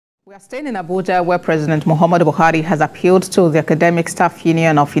We are staying in Abuja, where President Muhammadu Buhari has appealed to the Academic Staff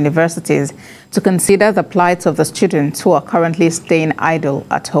Union of Universities to consider the plight of the students who are currently staying idle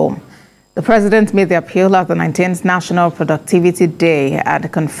at home. The president made the appeal at the 19th National Productivity Day at the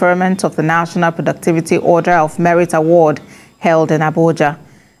conferment of the National Productivity Order of Merit Award held in Abuja.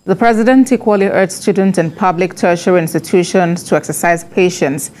 The president equally urged students in public tertiary institutions to exercise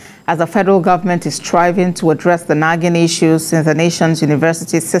patience as the federal government is striving to address the nagging issues in the nation's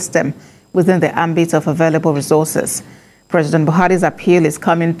university system within the ambit of available resources. President Buhari's appeal is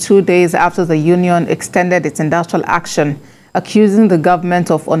coming 2 days after the union extended its industrial action, accusing the government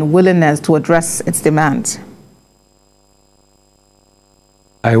of unwillingness to address its demands.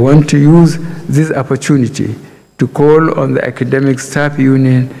 I want to use this opportunity to call on the Academic Staff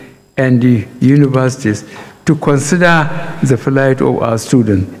Union and the universities to consider the plight of our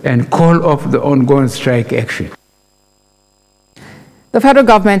students and call off the ongoing strike action. The federal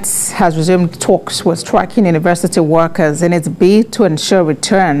government has resumed talks with striking university workers in its bid to ensure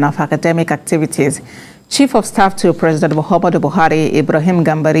return of academic activities. Chief of Staff to President Muhammadu Buhari, Ibrahim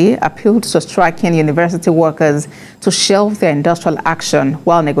Gambari, appealed to striking university workers to shelve their industrial action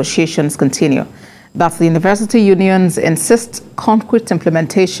while negotiations continue. But the university unions insist concrete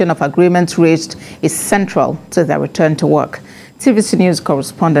implementation of agreements reached is central to their return to work. TVC News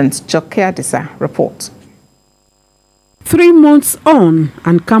correspondent Joke Adisa reports. 3 months on,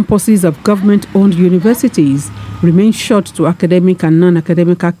 and campuses of government-owned universities remain shut to academic and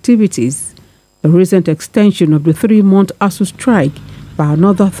non-academic activities. The recent extension of the 3-month ASUU strike by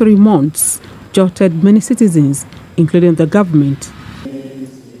another 3 months jolted many citizens, including the government.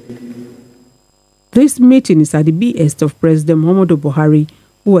 This meeting is at the behest of President Muhammadu Buhari,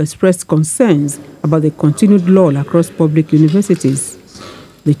 who expressed concerns about the continued lull across public universities.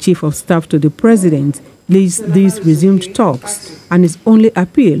 The Chief of Staff to the President leads these resumed talks, and his only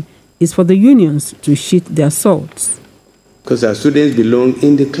appeal is for the unions to sheath their swords. Because our students belong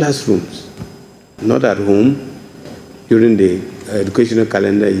in the classrooms, not at home during the educational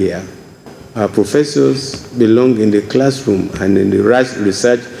calendar year. Our professors belong in the classroom and in the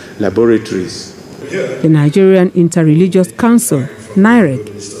research laboratories. The Nigerian Interreligious Council,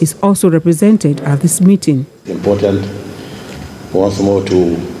 NIREC, is also represented at this meeting. It's important once more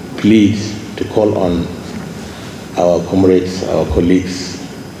to plead, to call on our comrades, our colleagues,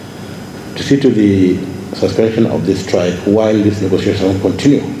 to see to the suspension of this strike while this negotiation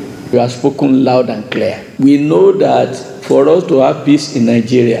continue. We have spoken loud and clear. We know that for us to have peace in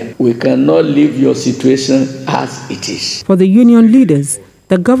Nigeria, we cannot leave your situation as it is. For the union leaders,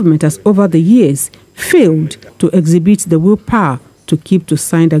 the government has over the years failed to exhibit the willpower to keep to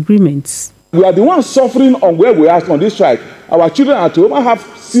signed agreements. We are the ones suffering on where we are on this strike. Our children at home, I have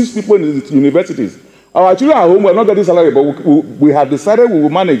 6 people in the universities. Our children at home, we are not getting salary, but we have decided we will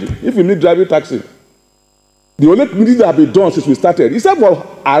manage it. If we need driving taxi. The only thing that has been done since we started, instead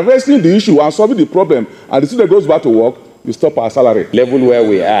of arresting the issue and solving the problem, and the student goes back to work, we stop our salary. Level where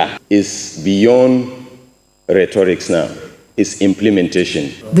we are is beyond rhetorics now. It's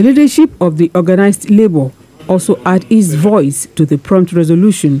implementation. The leadership of the organized labor also add its voice to the prompt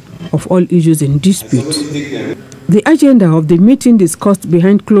resolution of all issues in dispute. The agenda of the meeting discussed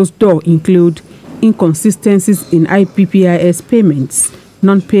behind closed doors include inconsistencies in IPPIS payments,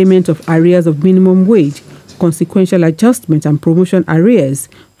 non-payment of arrears of minimum wage, consequential adjustment and promotion arrears,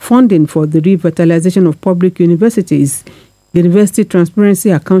 funding for the revitalization of public universities, the University Transparency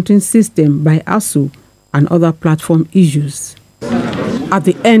Accounting System by ASUU, and other platform issues. At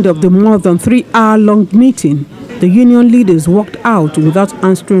the end of the more than 3-hour-long meeting, the union leaders walked out without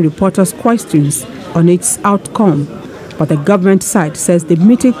answering reporters' questions on its outcome. But the government side says the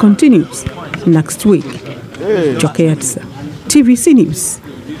meeting continues next week. Joke Adisa, TVC News,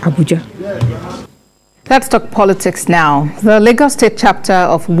 Abuja. Let's talk politics now. The Lagos State chapter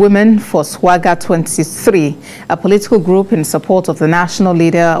of Women for Swagger 23, a political group in support of the national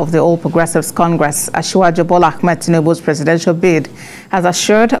leader of the All Progressives Congress, Asiwaju Bola Ahmed Tinubu's presidential bid, has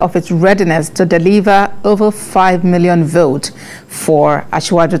assured of its readiness to deliver over 5 million votes for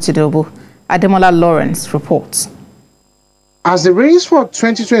Asiwaju Tinubu. Ademola Lawrence reports. As the race for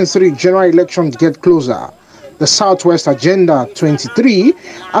 2023 general elections get closer, the Southwest Agenda 23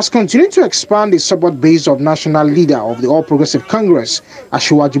 has continued to expand the support base of national leader of the All Progressive Congress,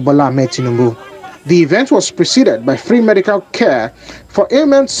 Asiwaju Bola Ahmed Tinubu. The event was preceded by free medical care for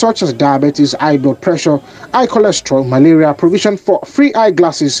ailments such as diabetes, high blood pressure, high cholesterol, malaria, provision for free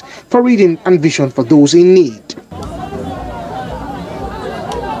eyeglasses for reading and vision for those in need.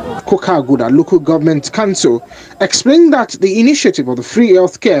 Kokaguda Local Government Council explained that the initiative of the free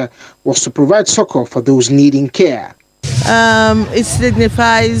health care was to provide succor for those needing care. It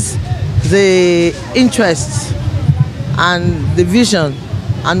signifies the interest and the vision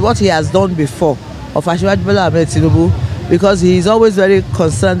and what he has done before of Asiwaju Bola Ahmed Tinubu, because he is always very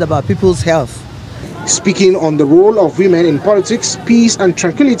concerned about people's health. Speaking on the role of women in politics, peace and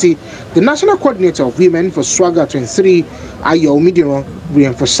tranquility, the National Coordinator of Women for Swagger 23, Ayo Omidiran,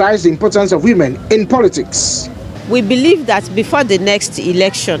 re-emphasized the importance of women in politics. We believe that before the next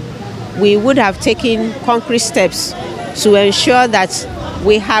election, we would have taken concrete steps to ensure that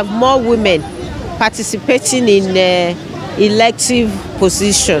we have more women participating in elective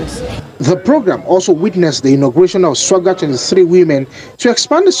positions. The program also witnessed the inauguration of Swagger 23 women to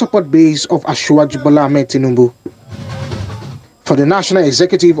expand the support base of Asiwaju Bola Ahmed Tinubu. For the National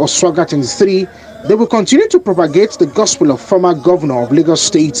Executive of Swagger 23, they will continue to propagate the gospel of former Governor of Lagos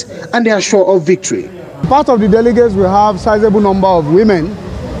State, and they are sure of victory. Part of the delegates will have sizable number of women.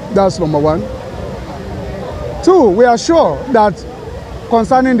 That's number one. Two, we are sure that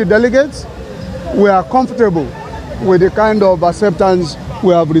concerning the delegates, we are comfortable with the kind of acceptance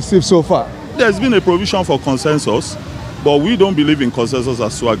we have received so far. There's been a provision for consensus, but we don't believe in consensus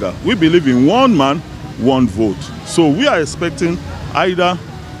as Swagger. We believe in one man, one vote. So we are expecting either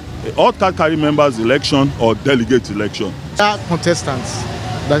all-card carry members election or delegate election. Contestants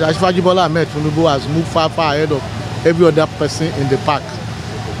that Asiwaju Bola Ahmed Tinubu has moved far ahead of every other person in the pack.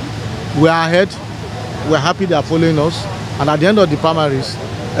 We are ahead. We're happy they are following us. And at the end of the primaries,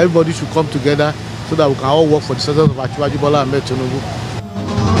 everybody should come together so that we can all work for the success of Asiwaju Bola Ahmed Tinubu.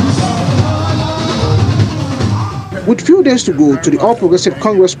 With few days to go to the All Progressive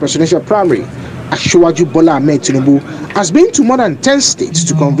Congress presidential primary, Asiwaju Bola Ahmed Tinubu has been to more than 10 states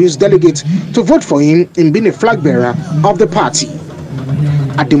to convince delegates to vote for him in being a flag bearer of the party.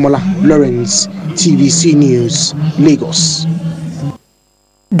 Ademola Lawrence, TVC News, Lagos.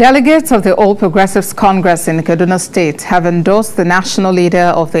 Delegates of the All Progressives Congress in Kaduna State have endorsed the national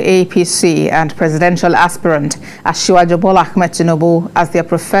leader of the APC and presidential aspirant Asiwaju Bola Ahmed Tinubu as their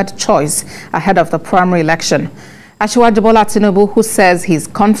preferred choice ahead of the primary election. Asiwaju Bola Tinubu, who says he's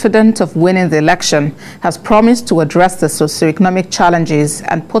confident of winning the election, has promised to address the socio-economic challenges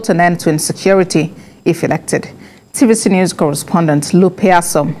and put an end to insecurity if elected. TVC News correspondent Lupe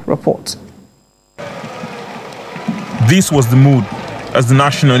Asom reports. This was the mood as the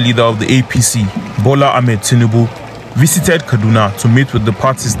national leader of the APC, Bola Ahmed Tinubu, visited Kaduna to meet with the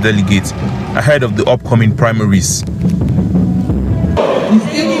party's delegates ahead of the upcoming primaries.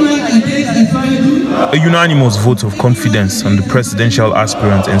 A unanimous vote of confidence on the presidential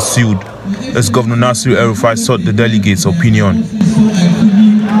aspirant ensued as Governor Nasir El-Rufai sought the delegates' opinion.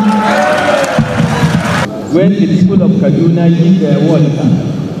 When the people of Kaduna give their water,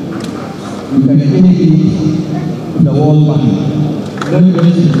 we can take it to the World Bank. Not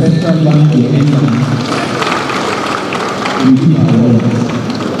just the central bank or any bank. We give our words.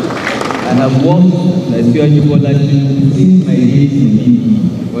 I have worked with Asiwaju Bola since my days in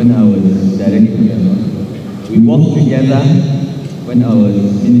BP when I was director. We worked together when I was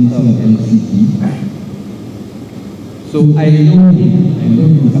Minister of MCT. So I know him, I know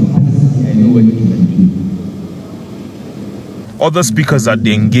his capacity, I know what he can do. Other speakers at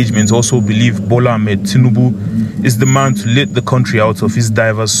the engagement also believe Bola Ahmed Tinubu is the man to lead the country out of its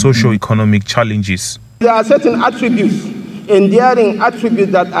diverse socio-economic challenges. There are certain attributes, enduring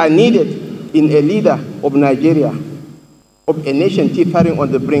attributes that are needed in a leader of Nigeria, of a nation teetering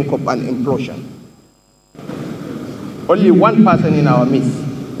on the brink of an implosion. Only one person in our midst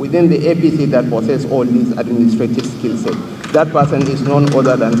within the APC that possesses all these administrative skill sets. That person is none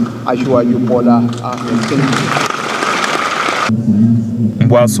other than Asiwaju Bola Ahmed Tinubu.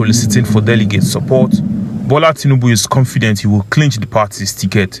 While soliciting for delegate support, Bola Tinubu is confident he will clinch the party's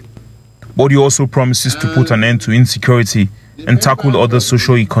ticket. But he also promises to put an end to insecurity and tackle other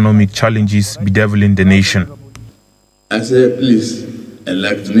socio-economic challenges bedeviling the nation. I say, please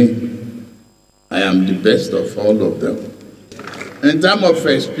elect me. I am the best of all of them. In terms of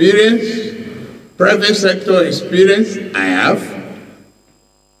experience, private sector experience, I have.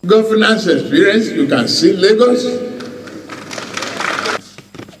 Governance experience, you can see Lagos.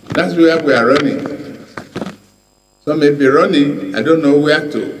 That's where we are running. Some may be running, I don't know where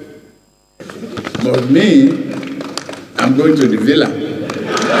to. But me, I'm going to the villa.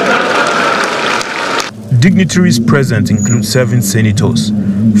 Dignitaries present include 7 senators,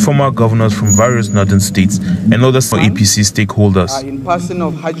 former governors from various northern states, and other APC stakeholders.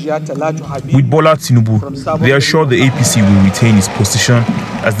 With Bola Tinubu, they are sure the APC will retain its position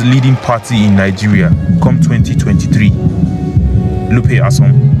as the leading party in Nigeria come 2023. Lupe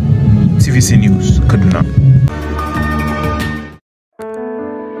Asom, TVC News, Kaduna.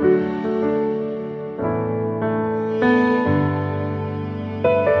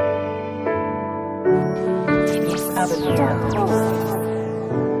 Avenue.